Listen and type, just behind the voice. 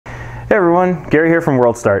Hey everyone, Gary here from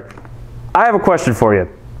WorldStart. I have a question for you.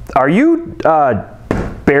 Are you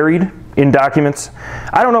buried in documents?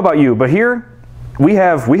 I don't know about you, but here we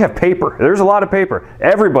have paper. There's a lot of paper.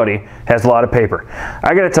 Everybody has a lot of paper.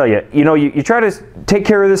 I gotta tell you, you try to take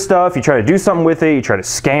care of this stuff, you try to do something with it, you try to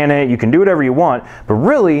scan it, you can do whatever you want, but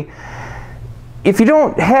really, if you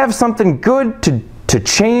don't have something good to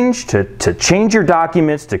change your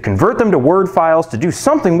documents, to convert them to Word files, to do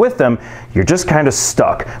something with them, you're just kind of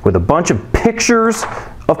stuck with a bunch of pictures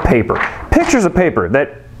of paper. Pictures of paper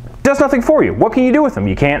that does nothing for you. What can you do with them?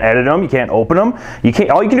 You can't edit them, you can't open them,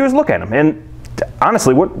 all you can do is look at them. And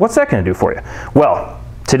honestly, what's that going to do for you? Well,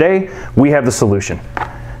 today we have the solution.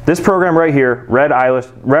 This program right here,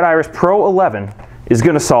 Readiris Pro 11, is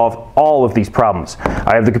going to solve all of these problems.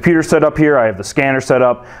 I have the computer set up here, I have the scanner set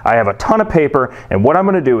up, I have a ton of paper, and what I'm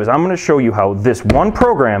going to do is I'm going to show you how this one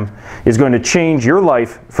program is going to change your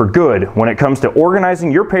life for good when it comes to organizing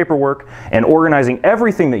your paperwork and organizing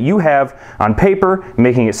everything that you have on paper,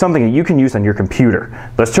 making it something that you can use on your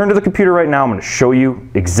computer. Let's turn to the computer right now. I'm going to show you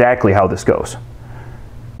exactly how this goes.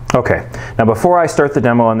 Okay, now before I start the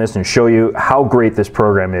demo on this and show you how great this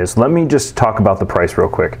program is, let me just talk about the price real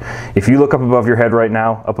quick. If you look up above your head right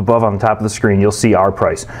now, up above on the top of the screen, you'll see our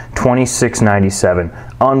price,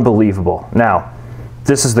 $26.97. Unbelievable. Now,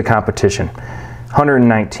 this is the competition.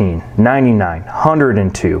 $119, $99,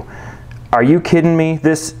 $102. Are you kidding me?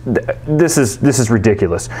 This is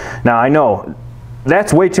ridiculous. Now, I know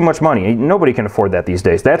that's way too much money. Nobody can afford that these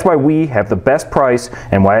days. That's why we have the best price,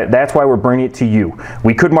 and that's why we're bringing it to you.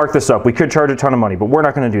 We could mark this up, we could charge a ton of money, but we're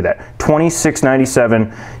not going to do that.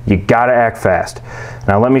 $26.97, you gotta act fast.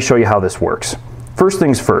 Now let me show you how this works. First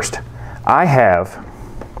things first, I have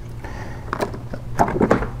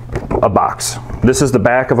a box. This is the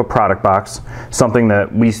back of a product box, something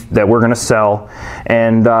that we're going to sell,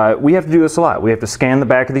 and we have to do this a lot. We have to scan the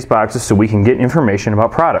back of these boxes so we can get information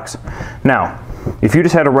about products. Now, if you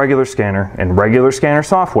just had a regular scanner and regular scanner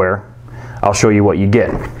software, I'll show you what you get.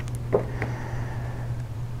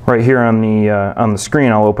 Right here on the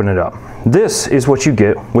screen, I'll open it up. This is what you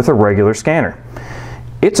get with a regular scanner.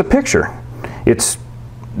 It's a picture.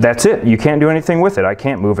 That's it. You can't do anything with it. I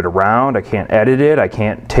can't move it around. I can't edit it. I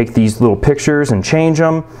can't take these little pictures and change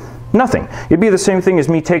them. Nothing. It'd be the same thing as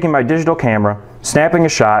me taking my digital camera, snapping a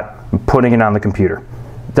shot, and putting it on the computer.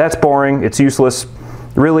 That's boring. It's useless.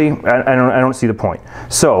 Really, I don't see the point.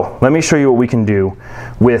 So let me show you what we can do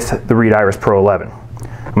with the Readiris Pro 11.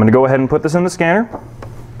 I'm going to go ahead and put this in the scanner.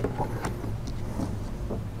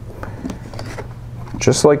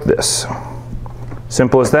 Just like this.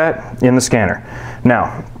 Simple as that, in the scanner.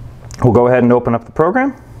 Now, we'll go ahead and open up the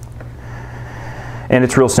program. And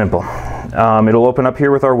it's real simple. It'll open up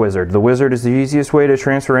here with our wizard. The wizard is the easiest way to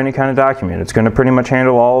transfer any kind of document. It's going to pretty much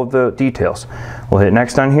handle all of the details. We'll hit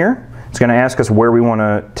next on here. It's going to ask us where we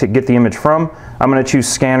want to get the image from. I'm going to choose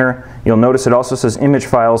scanner. You'll notice it also says image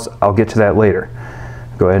files. I'll get to that later.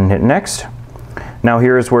 Go ahead and hit next. Now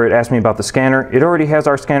here is where it asks me about the scanner. It already has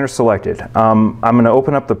our scanner selected. I'm going to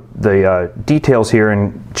open up the details here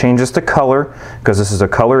and change this to color, because this is a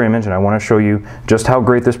color image and I want to show you just how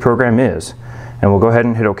great this program is. And we'll go ahead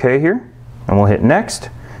and hit OK here, and we'll hit next.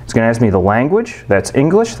 It's going to ask me the language. That's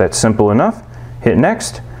English. That's simple enough. Hit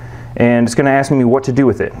next, and it's going to ask me what to do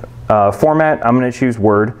with it. Format, I'm going to choose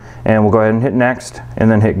Word, and we'll go ahead and hit next and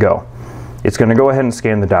then hit go. It's going to go ahead and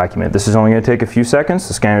scan the document. This is only going to take a few seconds.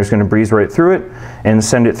 The scanner is going to breeze right through it and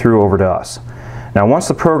send it through over to us. Now once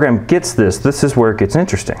the program gets this is where it gets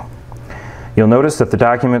interesting. You'll notice that the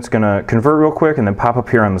document's going to convert real quick and then pop up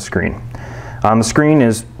here on the screen. On the screen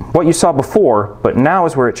is what you saw before, but now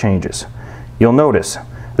is where it changes. You'll notice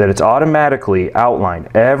that it's automatically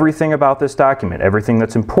outlined everything about this document, everything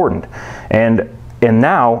that's important. And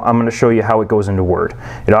now I'm going to show you how it goes into Word.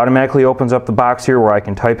 It automatically opens up the box here where I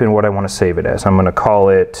can type in what I want to save it as. I'm going to call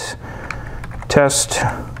it test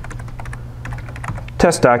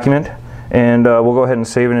document, and we'll go ahead and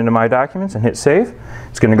save it into my documents and hit save.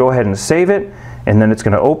 It's going to go ahead and save it, and then it's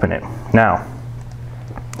going to open it. Now,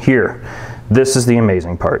 here, this is the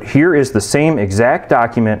amazing part. Here is the same exact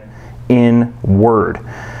document in Word.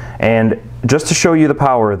 And just to show you the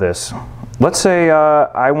power of this, let's say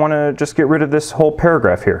I want to just get rid of this whole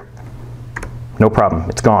paragraph here. No problem,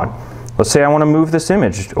 it's gone. Let's say I want to move this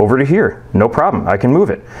image over to here. No problem, I can move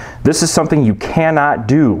it. This is something you cannot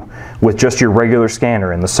do with just your regular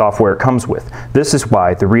scanner and the software it comes with. This is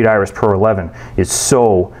why the Readiris Pro 11 is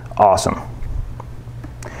so awesome.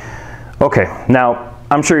 Okay, now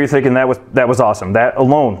I'm sure you're thinking that was awesome. That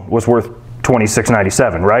alone was worth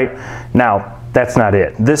 $26.97, right? Now, that's not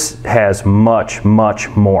it. This has much, much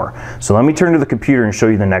more. So let me turn to the computer and show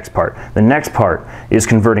you the next part. The next part is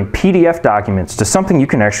converting PDF documents to something you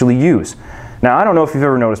can actually use. Now, I don't know if you've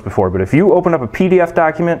ever noticed before, but if you open up a PDF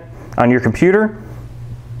document on your computer,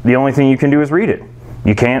 the only thing you can do is read it.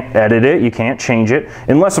 You can't edit it, you can't change it,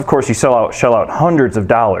 unless of course you shell out hundreds of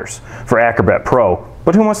dollars for Acrobat Pro.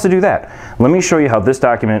 But who wants to do that? Let me show you how this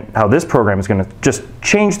program is going to just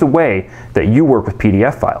change the way that you work with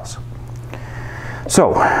PDF files.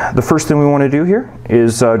 So, the first thing we want to do here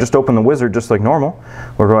is just open the wizard just like normal.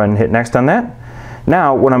 We'll go ahead and hit next on that.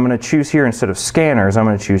 Now, what I'm going to choose here instead of scanners, I'm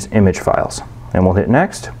going to choose image files. And we'll hit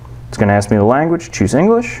next. It's going to ask me the language, choose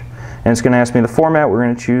English. And it's going to ask me the format, we're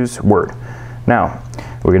going to choose Word. Now,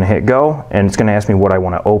 we're going to hit go, and it's going to ask me what I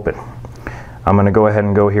want to open. I'm going to go ahead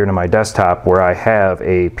and go here to my desktop where I have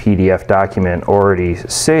a PDF document already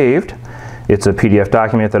saved. It's a PDF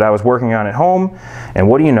document that I was working on at home, and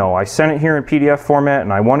what do you know, I sent it here in PDF format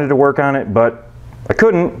and I wanted to work on it, but I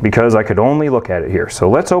couldn't because I could only look at it here. So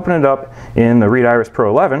let's open it up in the Readiris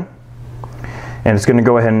Pro 11, and it's going to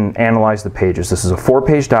go ahead and analyze the pages. This is a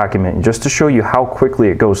 4-page document, just to show you how quickly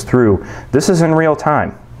it goes through. This is in real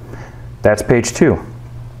time. That's page 2.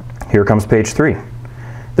 Here comes page 3.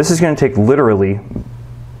 This is going to take literally,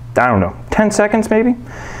 I don't know, 10 seconds maybe?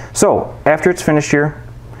 So after it's finished here,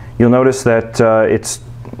 you'll notice that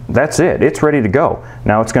that's it. It's ready to go.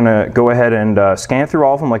 Now it's going to go ahead and scan through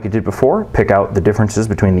all of them like it did before, pick out the differences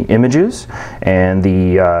between the images and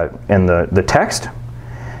the text.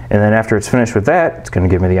 And then after it's finished with that, it's going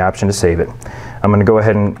to give me the option to save it. I'm going to go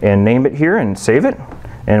ahead and name it here and save it.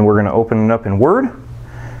 And we're going to open it up in Word.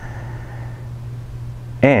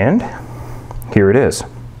 And here it is.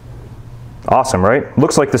 Awesome, right?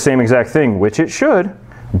 Looks like the same exact thing, which it should,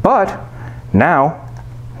 but now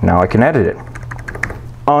I can edit it.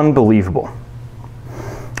 Unbelievable.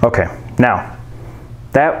 Okay, now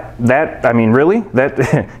I mean, really?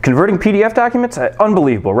 Converting PDF documents?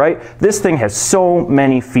 Unbelievable, right? This thing has so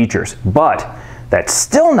many features, but that's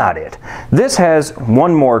still not it. This has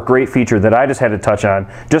one more great feature that I just had to touch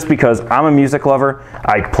on just because I'm a music lover,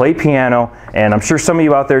 I play piano, and I'm sure some of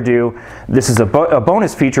you out there do. This is a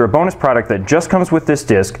bonus feature, a bonus product that just comes with this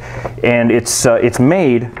disc, and it's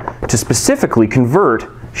made to specifically convert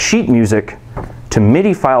sheet music to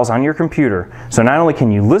MIDI files on your computer. So not only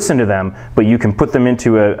can you listen to them, but you can put them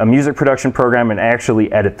into a music production program and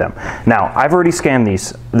actually edit them. Now, I've already scanned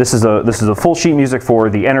these. This is a full sheet music for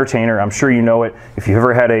The Entertainer. I'm sure you know it. If you've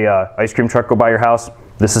ever had a ice cream truck go by your house,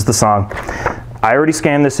 this is the song. I already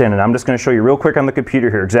scanned this in, and I'm just going to show you real quick on the computer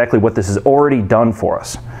here exactly what this has already done for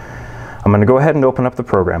us. I'm going to go ahead and open up the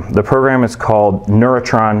program. The program is called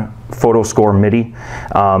Neurotron Photoscore MIDI.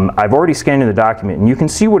 I've already scanned in the document, and you can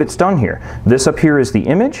see what it's done here. This up here is the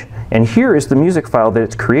image, and here is the music file that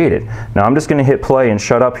it's created. Now I'm just going to hit play and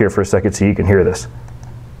shut up here for a second so you can hear this.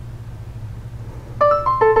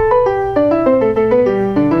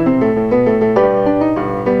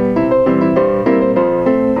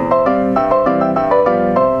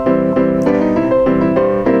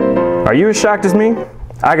 Are you as shocked as me?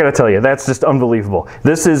 I gotta tell you, that's just unbelievable.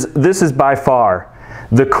 This is by far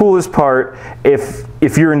the coolest part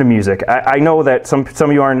if you're into music. I know that some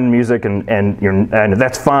of you aren't into music and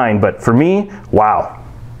that's fine, but for me, wow.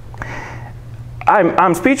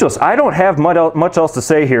 I'm speechless. I don't have much else to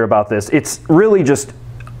say here about this. It's really just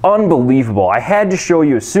unbelievable. I had to show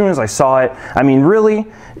you as soon as I saw it. I mean, really,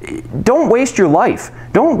 don't waste your life.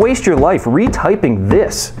 Don't waste your life retyping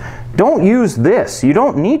this. Don't use this. You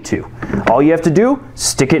don't need to. All you have to do,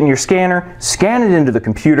 stick it in your scanner, scan it into the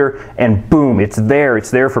computer, and boom, it's there. It's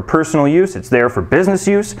there for personal use. It's there for business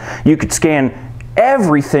use. You could scan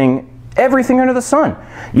everything under the sun.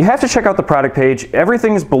 You have to check out the product page.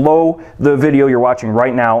 Everything is below the video you're watching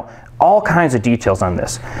right now. All kinds of details on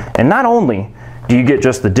this. And not only do you get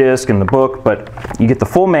just the disc and the book, but you get the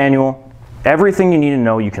full manual, everything you need to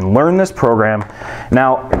know. You can learn this program.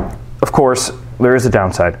 Now, of course, there is a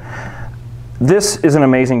downside. This is an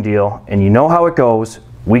amazing deal, and you know how it goes.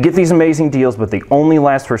 We get these amazing deals, but they only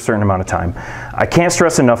last for a certain amount of time. I can't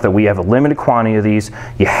stress enough that we have a limited quantity of these.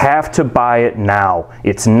 You have to buy it now.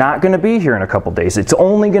 It's not going to be here in a couple days. It's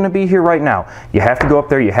only going to be here right now. You have to go up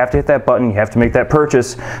there, you have to hit that button, you have to make that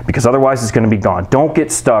purchase, because otherwise it's going to be gone. Don't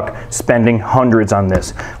get stuck spending hundreds on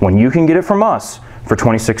this when you can get it from us for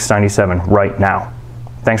 $26.97 right now.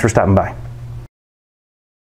 Thanks for stopping by.